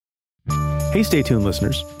Hey, Stay Tuned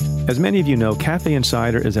listeners. As many of you know, Cafe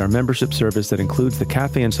Insider is our membership service that includes the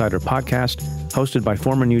Cafe Insider podcast, hosted by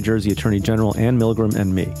former New Jersey Attorney General Ann Milgram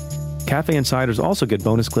and me. Cafe Insiders also get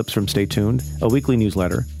bonus clips from Stay Tuned, a weekly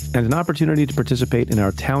newsletter, and an opportunity to participate in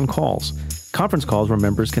our town calls, conference calls where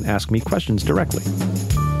members can ask me questions directly.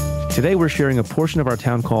 Today, we're sharing a portion of our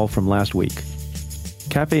town call from last week.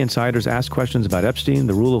 Cafe Insiders asked questions about Epstein,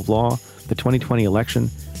 the rule of law, the 2020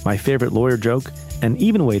 election, my favorite lawyer joke, and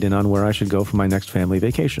even weighed in on where I should go for my next family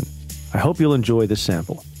vacation. I hope you'll enjoy this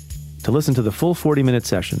sample. To listen to the full 40-minute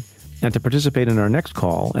session and to participate in our next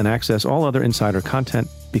call and access all other Insider content,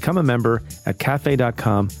 become a member at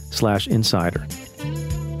cafe.com/insider.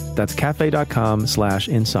 That's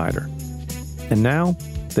cafe.com/insider. And now,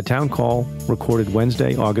 the town call recorded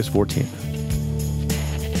Wednesday, August 14th.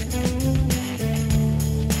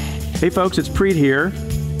 Hey folks, it's Preet here.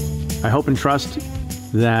 I hope and trust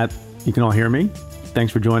that you can all hear me.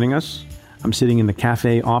 Thanks for joining us. I'm sitting in the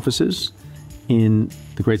Cafe offices in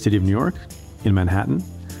the great city of New York, in Manhattan.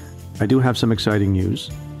 I do have some exciting news.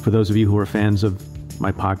 For those of you who are fans of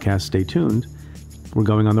my podcast, Stay Tuned, we're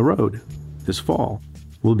going on the road this fall.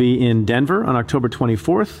 We'll be in Denver on October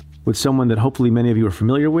 24th with someone that hopefully many of you are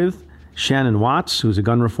familiar with, Shannon Watts, who's a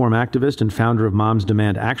gun reform activist and founder of Moms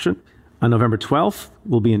Demand Action. On November 12th,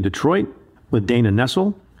 we'll be in Detroit with Dana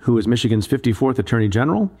Nessel, who is Michigan's 54th Attorney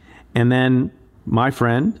General. And then my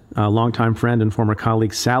friend, longtime friend and former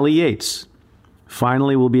colleague, Sally Yates,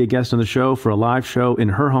 finally will be a guest on the show for a live show in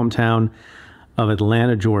her hometown of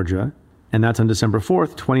Atlanta, Georgia. And that's on December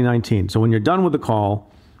 4th, 2019. So when you're done with the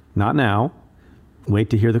call, not now, wait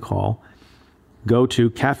to hear the call, go to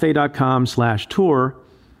cafe.com/tour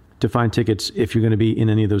to find tickets if you're going to be in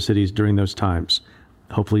any of those cities during those times.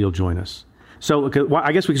 Hopefully you'll join us. So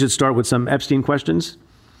I guess we should start with some Epstein questions.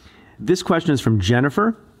 This question is from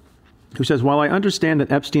Jennifer, who says, while I understand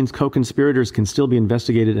that Epstein's co-conspirators can still be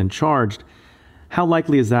investigated and charged, how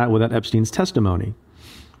likely is that without Epstein's testimony? Well,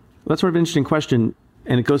 that's sort of an interesting question,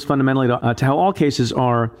 and it goes fundamentally to how all cases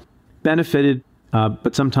are benefited,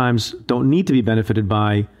 but sometimes don't need to be benefited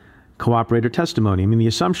by cooperator testimony. I mean, the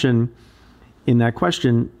assumption in that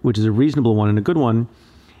question, which is a reasonable one and a good one,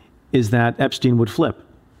 is that Epstein would flip.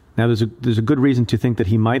 Now, there's a good reason to think that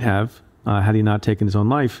he might have, had he not taken his own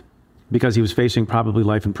life, because he was facing probably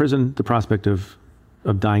life in prison, the prospect of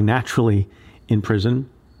dying naturally in prison,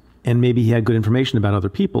 and maybe he had good information about other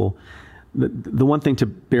people. The one thing to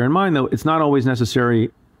bear in mind, though, it's not always a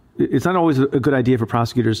good idea for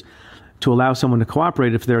prosecutors to allow someone to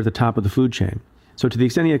cooperate if they're at the top of the food chain. So to the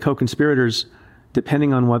extent he had co-conspirators,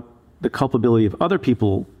 depending on what the culpability of other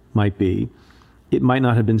people might be, it might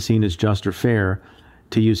not have been seen as just or fair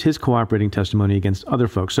to use his cooperating testimony against other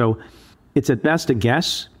folks. So it's at best a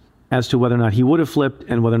guess as to whether or not he would have flipped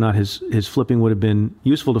and whether or not his flipping would have been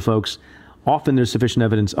useful to folks. Often there's sufficient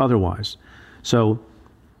evidence otherwise. So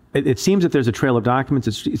it seems that there's a trail of documents.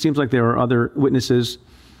 It seems like there are other witnesses.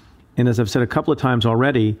 And as I've said a couple of times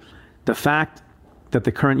already, the fact that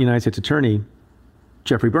the current United States Attorney,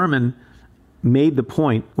 Geoffrey Berman, made the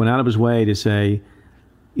point, went out of his way to say,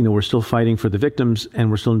 we're still fighting for the victims and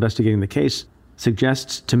we're still investigating the case,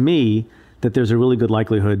 suggests to me that there's a really good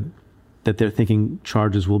likelihood that they're thinking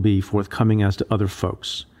charges will be forthcoming as to other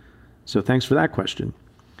folks. So thanks for that question.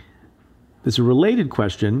 There's a related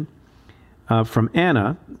question from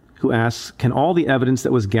Anna, who asks, can all the evidence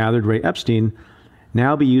that was gathered Ray Epstein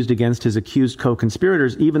now be used against his accused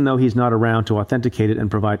co-conspirators, even though he's not around to authenticate it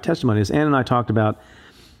and provide testimony? As Anna and I talked about,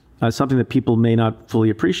 something that people may not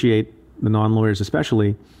fully appreciate, the non-lawyers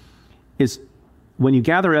especially, is when you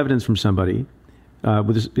gather evidence from somebody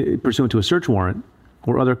pursuant to a search warrant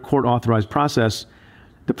or other court-authorized process,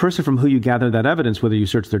 the person from who you gather that evidence, whether you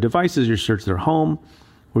search their devices, you search their home,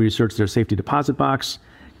 or you search their safety deposit box,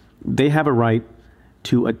 they have a right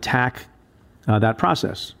to attack that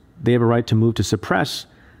process. They have a right to move to suppress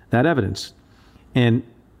that evidence. And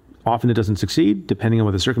often it doesn't succeed, depending on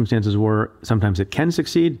what the circumstances were. Sometimes it can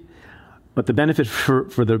succeed. But the benefit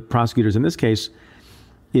for the prosecutors in this case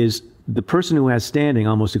is the person who has standing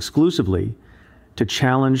almost exclusively to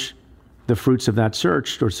challenge the fruits of that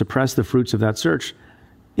search or suppress the fruits of that search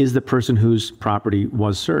is the person whose property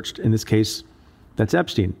was searched. In this case, that's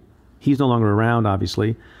Epstein. He's no longer around,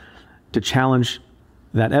 obviously, to challenge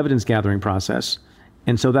that evidence gathering process.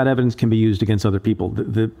 And so that evidence can be used against other people.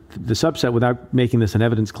 The subset, without making this an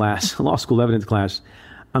evidence class, a law school evidence class,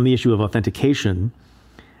 on the issue of authentication,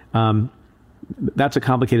 that's a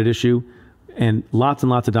complicated issue. And lots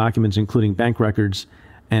of documents, including bank records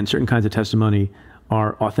and certain kinds of testimony,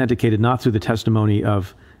 are authenticated not through the testimony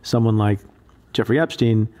of someone like Jeffrey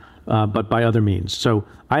Epstein, but by other means. So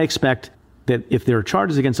I expect that if there are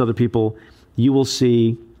charges against other people, you will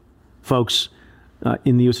see folks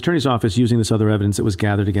in the U.S. Attorney's Office using this other evidence that was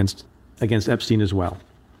gathered against Epstein as well.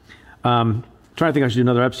 Trying to think I should do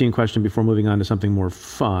another Epstein question before moving on to something more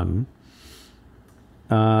fun.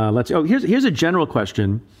 Here's a general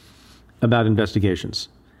question about investigations,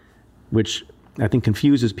 which I think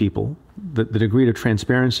confuses people. The degree of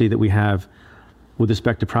transparency that we have with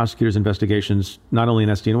respect to prosecutors' investigations, not only in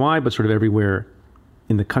SDNY, but sort of everywhere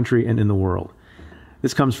in the country and in the world.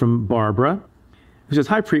 This comes from Barbara, who says,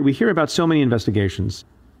 "Hi, Preet, we hear about so many investigations,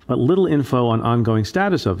 but little info on ongoing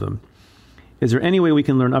status of them. Is there any way we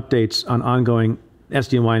can learn updates on ongoing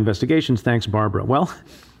SDNY investigations? Thanks, Barbara." Well,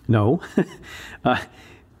 no.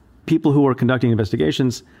 People who are conducting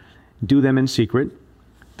investigations do them in secret.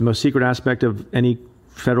 The most secret aspect of any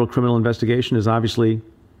federal criminal investigation is obviously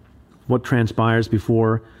what transpires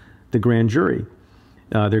before the grand jury.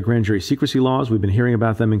 There are grand jury secrecy laws. We've been hearing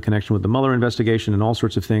about them in connection with the Mueller investigation and all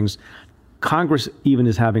sorts of things. Congress even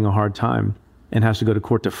is having a hard time and has to go to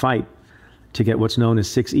court to fight to get what's known as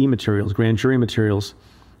 6E materials, grand jury materials,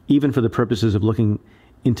 even for the purposes of looking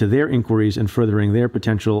into their inquiries and furthering their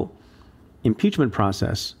potential impeachment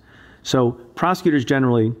process. So prosecutors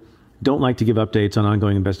generally don't like to give updates on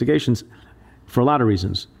ongoing investigations for a lot of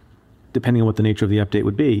reasons, depending on what the nature of the update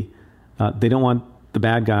would be. They don't want the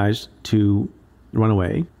bad guys to run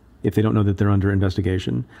away if they don't know that they're under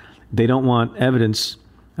investigation. They don't want evidence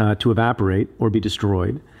to evaporate or be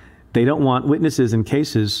destroyed. They don't want witnesses in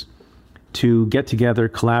cases to get together,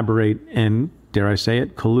 collaborate, and, dare I say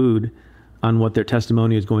it, collude on what their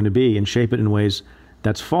testimony is going to be and shape it in ways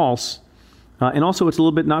that's false. And also, it's a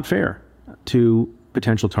little bit not fair to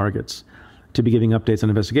potential targets to be giving updates on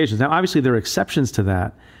investigations. Now, obviously, there are exceptions to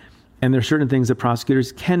that, and there are certain things that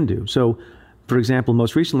prosecutors can do. So, for example,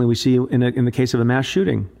 most recently, we see in the case of a mass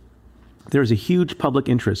shooting, there is a huge public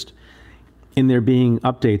interest in there being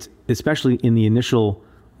updates, especially in the initial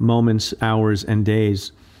moments, hours, and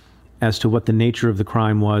days, as to what the nature of the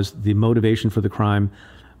crime was, the motivation for the crime,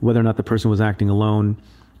 whether or not the person was acting alone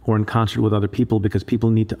or in concert with other people, because people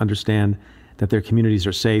need to understand that their communities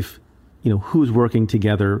are safe, who's working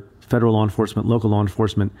together, federal law enforcement, local law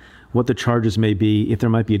enforcement, what the charges may be, if there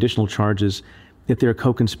might be additional charges, if there are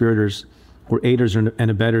co-conspirators or aiders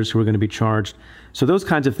and abettors who are going to be charged. So those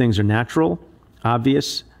kinds of things are natural,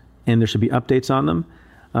 obvious, and there should be updates on them.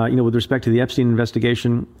 With respect to the Epstein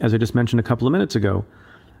investigation, as I just mentioned a couple of minutes ago,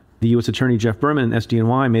 the U.S. Attorney Jeff Berman in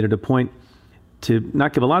SDNY made it a point to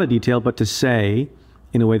not give a lot of detail, but to say,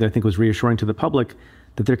 in a way that I think was reassuring to the public,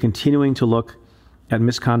 that they're continuing to look at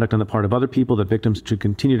misconduct on the part of other people, that victims should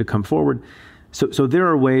continue to come forward. So there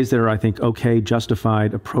are ways that are, I think, okay,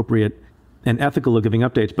 justified, appropriate, and ethical of giving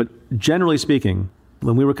updates. But generally speaking,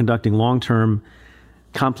 when we were conducting long-term,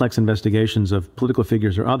 complex investigations of political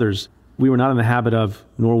figures or others, we were not in the habit of,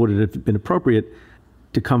 nor would it have been appropriate,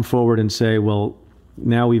 to come forward and say, well,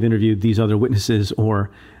 now we've interviewed these other witnesses or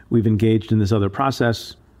we've engaged in this other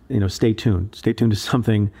process. Stay tuned. Stay tuned to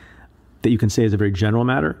something that you can say is a very general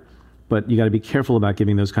matter, but you got to be careful about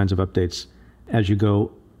giving those kinds of updates as you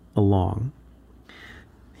go along.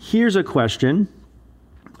 Here's a question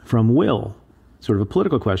from Will, sort of a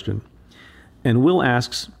political question. And Will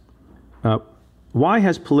asks, why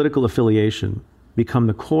has political affiliation become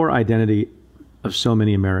the core identity of so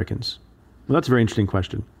many Americans? Well, that's a very interesting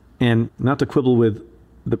question. And not to quibble with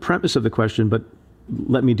the premise of the question, but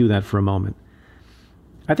let me do that for a moment.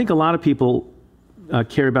 I think a lot of people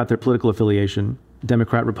care about their political affiliation,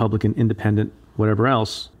 Democrat, Republican, Independent, whatever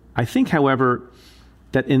else. I think, however,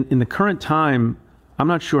 that in the current time, I'm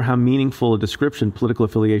not sure how meaningful a description political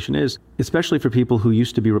affiliation is, especially for people who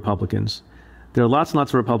used to be Republicans. There are lots and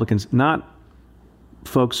lots of Republicans, not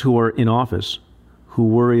folks who are in office, who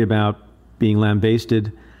worry about being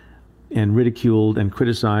lambasted and ridiculed and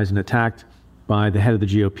criticized and attacked by the head of the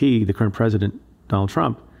GOP, the current president, Donald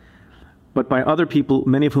Trump, but by other people,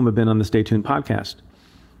 many of whom have been on the Stay Tuned podcast.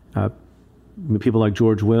 People like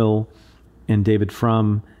George Will and David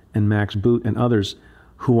Frum and Max Boot and others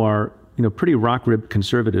who are, pretty rock-ribbed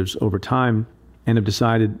conservatives over time and have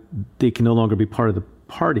decided they can no longer be part of the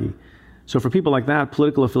party. So for people like that,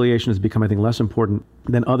 political affiliation has become, I think, less important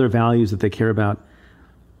than other values that they care about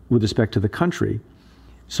with respect to the country.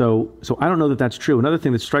 So I don't know that that's true. Another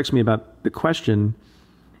thing that strikes me about the question,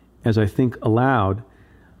 as I think aloud,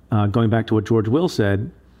 going back to what George Will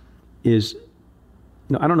said, is,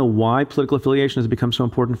 I don't know why political affiliation has become so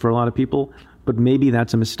important for a lot of people, but maybe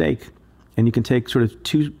that's a mistake. And you can take sort of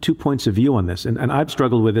two points of view on this. And I've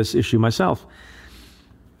struggled with this issue myself.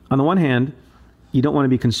 On the one hand, you don't want to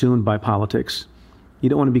be consumed by politics. You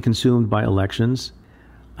don't want to be consumed by elections.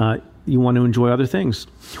 you want to enjoy other things.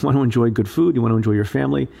 You want to enjoy good food. You want to enjoy your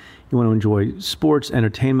family. You want to enjoy sports,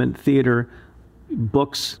 entertainment, theater,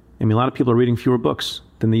 books. I mean, a lot of people are reading fewer books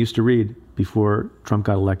than they used to read before Trump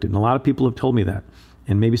got elected. And a lot of people have told me that.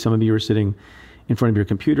 And maybe some of you are sitting in front of your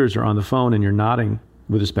computers or on the phone and you're nodding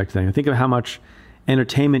with respect to that. And think of how much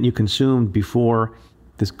entertainment you consumed before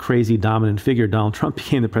this crazy dominant figure, Donald Trump,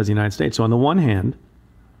 became the president of the United States. So on the one hand,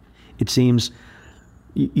 it seems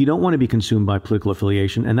you don't want to be consumed by political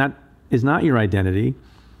affiliation, and that is not your identity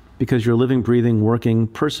because you're a living, breathing, working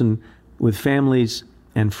person with families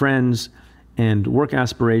and friends and work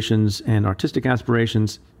aspirations and artistic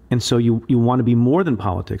aspirations. And so you want to be more than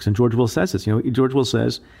politics. And George Will says this. George Will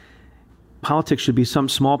says politics should be some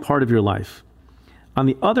small part of your life. On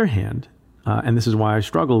the other hand, and this is why I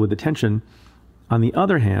struggle with the tension, on the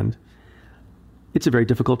other hand, it's a very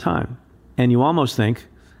difficult time. And you almost think,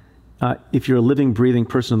 if you're a living, breathing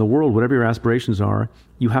person in the world, whatever your aspirations are,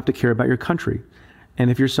 you have to care about your country.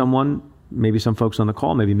 And if you're someone, maybe some folks on the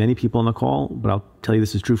call, maybe many people on the call, but I'll tell you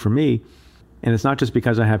this is true for me. And it's not just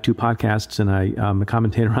because I have 2 podcasts and I'm a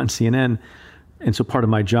commentator on CNN. And so part of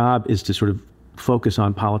my job is to sort of focus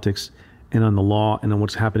on politics and on the law and on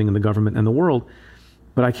what's happening in the government and the world.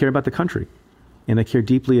 But I care about the country. And I care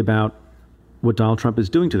deeply about what Donald Trump is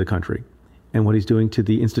doing to the country and what he's doing to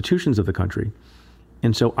the institutions of the country.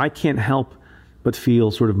 And so I can't help but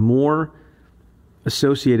feel sort of more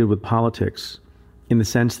associated with politics in the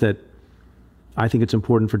sense that I think it's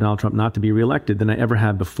important for Donald Trump not to be reelected than I ever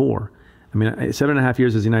have before. I mean, 7.5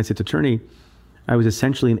 years as the United States Attorney, I was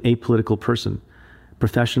essentially an apolitical person,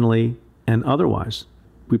 professionally and otherwise.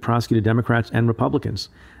 We prosecuted Democrats and Republicans.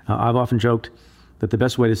 I've often joked that the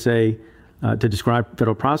best way to say, to describe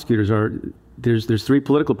federal prosecutors are, there's 3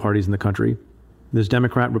 political parties in the country. There's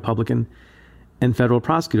Democrat, Republican, and federal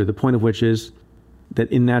prosecutor, the point of which is that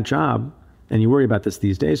in that job, and you worry about this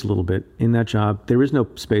these days a little bit, in that job, there is no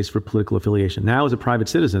space for political affiliation. Now, as a private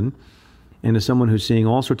citizen, and as someone who's seeing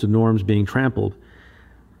all sorts of norms being trampled,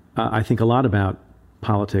 I think a lot about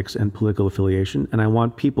politics and political affiliation, and I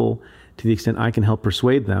want people, to the extent I can help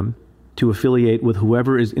persuade them, to affiliate with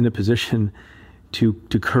whoever is in a position to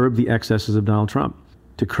curb the excesses of Donald Trump,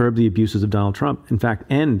 to curb the abuses of Donald Trump, in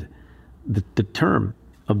fact, end the term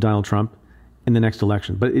of Donald Trump in the next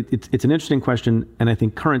election. But it's an interesting question, and I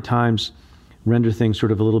think current times render things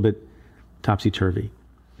sort of a little bit topsy-turvy.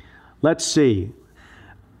 Let's see.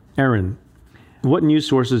 Aaron, what news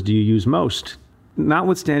sources do you use most?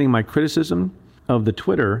 Notwithstanding my criticism of the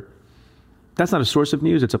Twitter, that's not a source of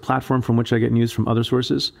news. It's a platform from which I get news from other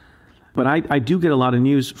sources. But I do get a lot of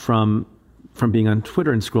news from being on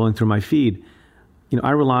Twitter and scrolling through my feed.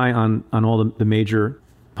 I rely on all the major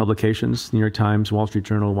publications, New York Times, Wall Street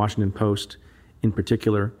Journal, Washington Post in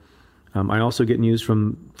particular. I also get news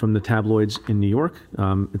from the tabloids in New York.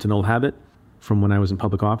 It's an old habit from when I was in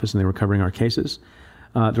public office and they were covering our cases.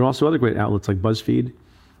 There are also other great outlets like BuzzFeed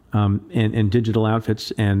and digital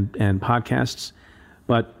outfits and podcasts.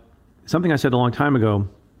 But something I said a long time ago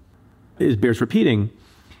bears repeating,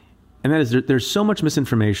 and that is there's so much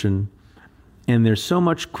misinformation and there's so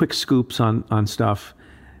much quick scoops on stuff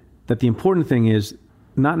that the important thing is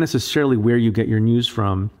not necessarily where you get your news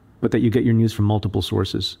from, but that you get your news from multiple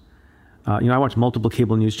sources. I watch multiple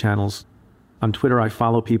cable news channels. On Twitter, I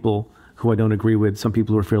follow people who I don't agree with, some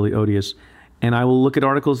people who are fairly odious, and I will look at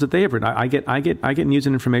articles that they have written. I get news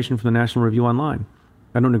and information from the National Review Online.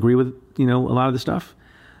 I don't agree with a lot of the stuff,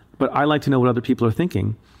 but I like to know what other people are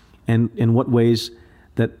thinking, and in what ways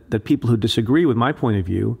that people who disagree with my point of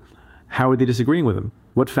view, how are they disagreeing with them?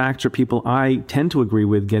 What facts are people I tend to agree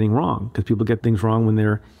with getting wrong? Because people get things wrong when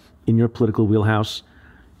they're in your political wheelhouse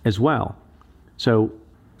as well. So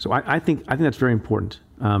I think that's very important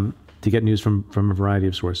to get news from a variety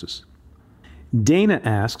of sources. Dana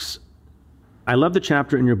asks, I love the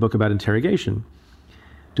chapter in your book about interrogation.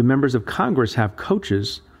 Do members of Congress have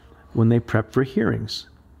coaches when they prep for hearings?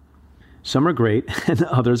 Some are great and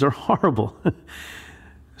others are horrible.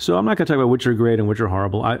 So I'm not going to talk about which are great and which are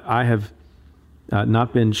horrible. I have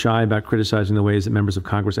not been shy about criticizing the ways that members of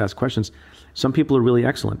Congress ask questions. Some people are really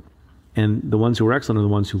excellent. And the ones who are excellent are the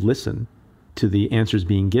ones who listen to the answers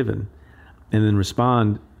being given and then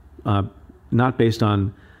respond not based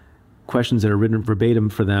on questions that are written verbatim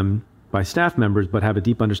for them by staff members, but have a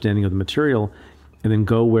deep understanding of the material and then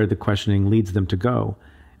go where the questioning leads them to go.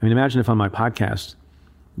 I mean, imagine if on my podcast,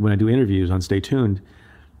 when I do interviews on Stay Tuned,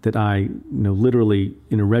 that I literally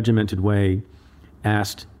in a regimented way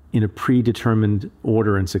asked in a predetermined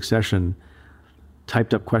order and succession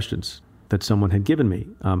typed up questions that someone had given me.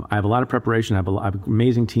 I have a lot of preparation. I have an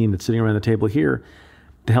amazing team that's sitting around the table here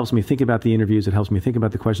that helps me think about the interviews. It helps me think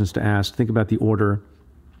about the questions to ask, think about the order,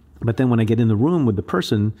 But then when I get in the room with the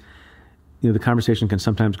person, the conversation can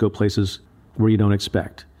sometimes go places where you don't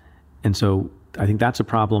expect. And so I think that's a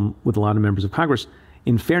problem with a lot of members of Congress.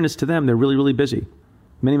 In fairness to them, they're really, really busy.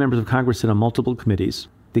 Many members of Congress sit on multiple committees.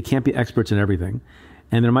 They can't be experts in everything.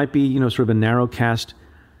 And there might be, sort of a narrow cast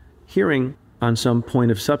hearing on some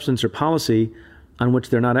point of substance or policy on which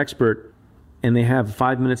they're not expert, and they have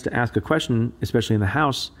 5 minutes to ask a question, especially in the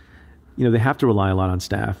House. They have to rely a lot on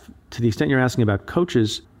staff. To the extent you're asking about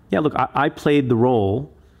coaches, yeah, look, I played the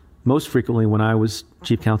role most frequently when I was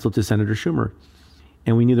chief counsel to Senator Schumer,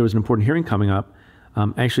 and we knew there was an important hearing coming up.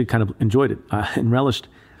 I actually kind of enjoyed it and relished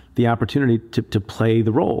the opportunity to play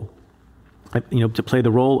the role, to play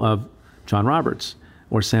the role of John Roberts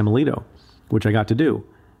or Sam Alito, which I got to do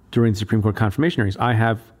during the Supreme Court confirmation hearings.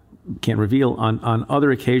 I can't reveal on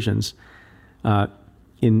other occasions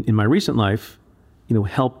in my recent life,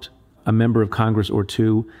 helped a member of Congress or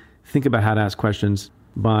two think about how to ask questions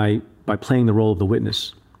by playing the role of the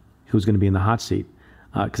witness who's going to be in the hot seat,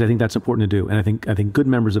 because I think that's important to do. And I think good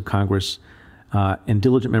members of Congress and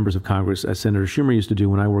diligent members of Congress, as Senator Schumer used to do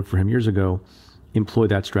when I worked for him years ago, employ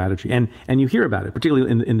that strategy. And you hear about it,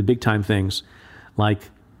 particularly in the big time things like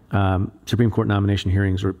Supreme Court nomination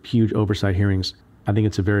hearings or huge oversight hearings. I think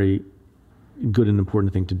it's a very good and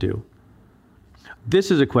important thing to do.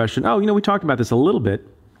 This is a question, we talked about this a little bit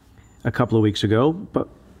a couple of weeks ago, but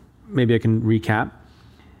maybe I can recap.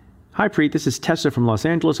 Hi, Preet. This is Tessa from Los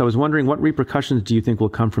Angeles. I was wondering, what repercussions do you think will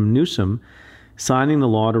come from Newsom signing the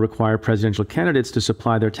law to require presidential candidates to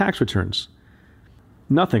supply their tax returns?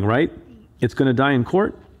 Nothing, right? It's going to die in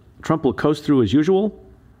court. Trump will coast through as usual.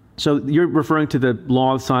 So you're referring to the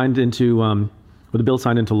law signed into, or the bill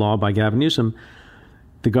signed into law by Gavin Newsom,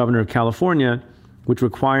 the governor of California, which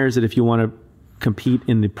requires that if you want to compete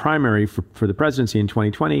in the primary for the presidency in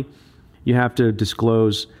 2020, you have to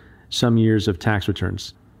disclose some years of tax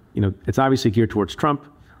returns. It's obviously geared towards Trump.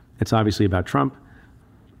 It's obviously about Trump.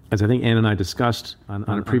 As I think Ann and I discussed on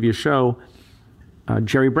a previous show,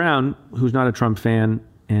 Jerry Brown, who's not a Trump fan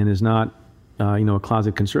and is not, a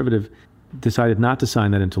closet conservative, decided not to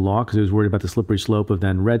sign that into law because he was worried about the slippery slope of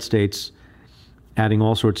then red states adding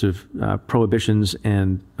all sorts of prohibitions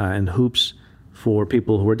and hoops for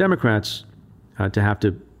people who are Democrats to have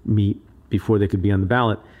to meet before they could be on the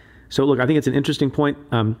ballot. So look, I think it's an interesting point.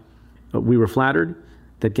 We were flattered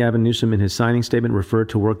that Gavin Newsom in his signing statement referred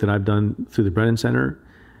to work that I've done through the Brennan Center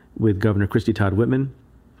with Governor Christie Todd Whitman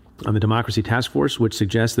on the Democracy Task Force, which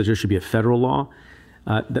suggests that there should be a federal law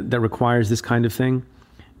that requires this kind of thing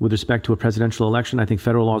with respect to a presidential election. I think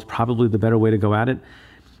federal law is probably the better way to go at it.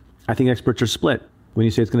 I think experts are split. When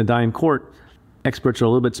you say it's going to die in court, experts are a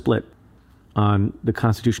little bit split on the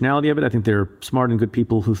constitutionality of it. I think there are smart and good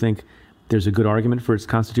people who think there's a good argument for its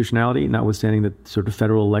constitutionality, notwithstanding that the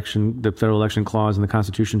federal election clause in the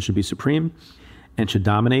Constitution should be supreme and should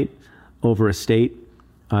dominate over a state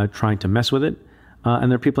trying to mess with it.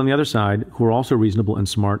 And there are people on the other side who are also reasonable and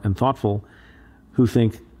smart and thoughtful who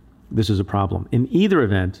think this is a problem. In either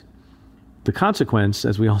event, the consequence,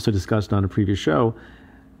 as we also discussed on a previous show,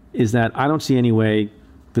 is that I don't see any way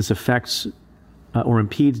this affects or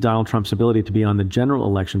impedes Donald Trump's ability to be on the general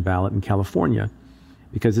election ballot in California,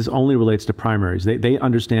 because this only relates to primaries. They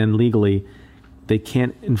understand legally they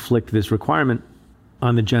can't inflict this requirement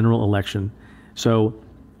on the general election. So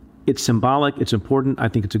it's symbolic, it's important. I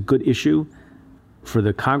think it's a good issue for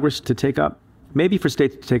the Congress to take up, maybe for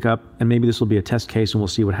states to take up, and maybe this will be a test case and we'll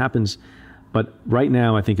see what happens. But right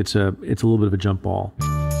now, I think it's a little bit of a jump ball.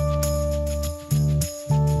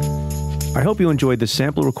 I hope you enjoyed this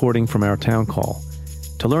sample recording from our town call.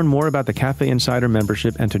 To learn more about the Cafe Insider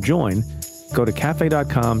membership and to join, go to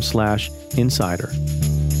cafe.com/insider.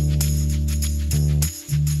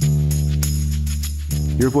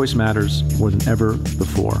 Your voice matters more than ever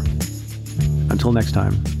before. Until next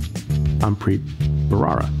time, I'm Preet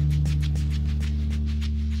Bharara.